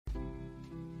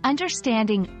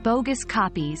Understanding Bogus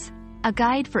Copies, a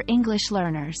guide for English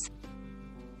learners.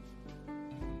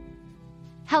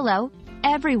 Hello,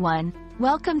 everyone.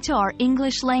 Welcome to our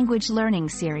English language learning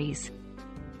series.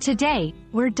 Today,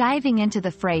 we're diving into the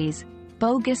phrase,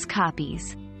 bogus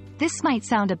copies. This might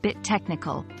sound a bit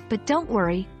technical, but don't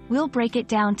worry, we'll break it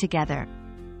down together.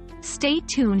 Stay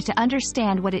tuned to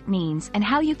understand what it means and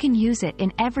how you can use it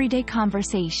in everyday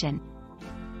conversation.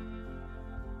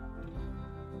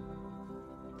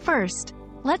 First,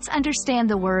 let's understand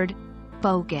the word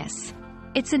bogus.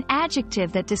 It's an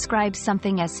adjective that describes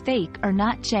something as fake or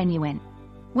not genuine.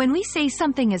 When we say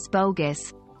something is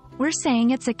bogus, we're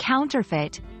saying it's a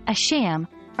counterfeit, a sham,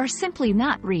 or simply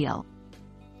not real.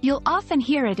 You'll often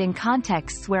hear it in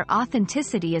contexts where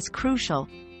authenticity is crucial,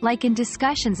 like in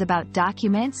discussions about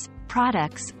documents,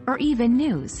 products, or even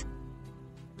news.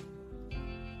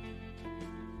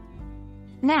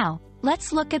 Now,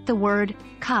 let's look at the word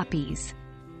copies.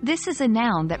 This is a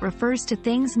noun that refers to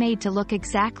things made to look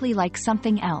exactly like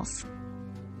something else.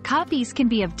 Copies can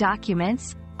be of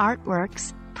documents,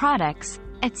 artworks, products,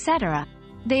 etc.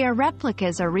 They are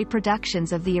replicas or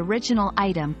reproductions of the original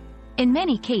item. In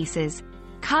many cases,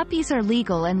 copies are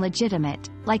legal and legitimate,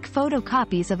 like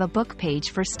photocopies of a book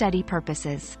page for study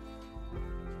purposes.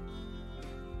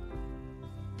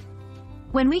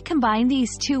 When we combine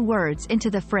these two words into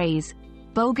the phrase,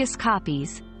 bogus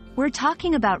copies, we're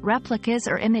talking about replicas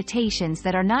or imitations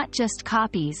that are not just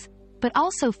copies, but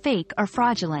also fake or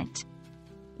fraudulent.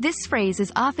 This phrase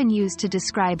is often used to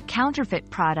describe counterfeit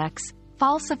products,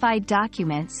 falsified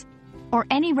documents, or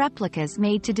any replicas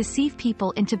made to deceive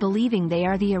people into believing they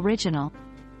are the original.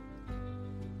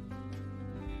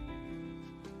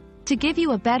 To give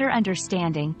you a better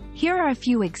understanding, here are a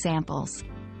few examples.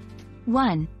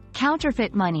 1.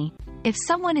 Counterfeit money. If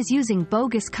someone is using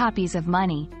bogus copies of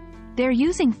money, they're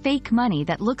using fake money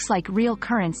that looks like real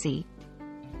currency.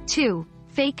 2.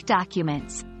 Fake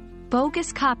documents.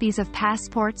 Bogus copies of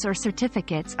passports or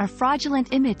certificates are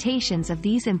fraudulent imitations of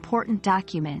these important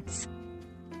documents.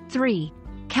 3.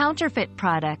 Counterfeit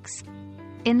products.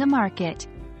 In the market,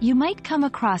 you might come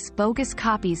across bogus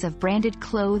copies of branded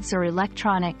clothes or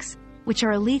electronics, which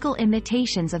are illegal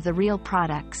imitations of the real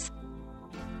products.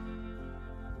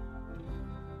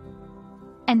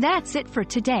 And that's it for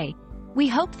today. We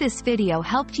hope this video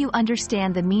helped you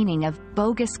understand the meaning of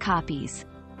bogus copies.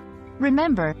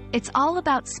 Remember, it's all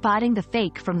about spotting the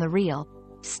fake from the real.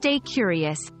 Stay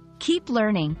curious, keep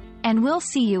learning, and we'll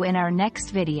see you in our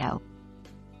next video.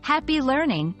 Happy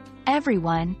learning,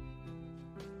 everyone!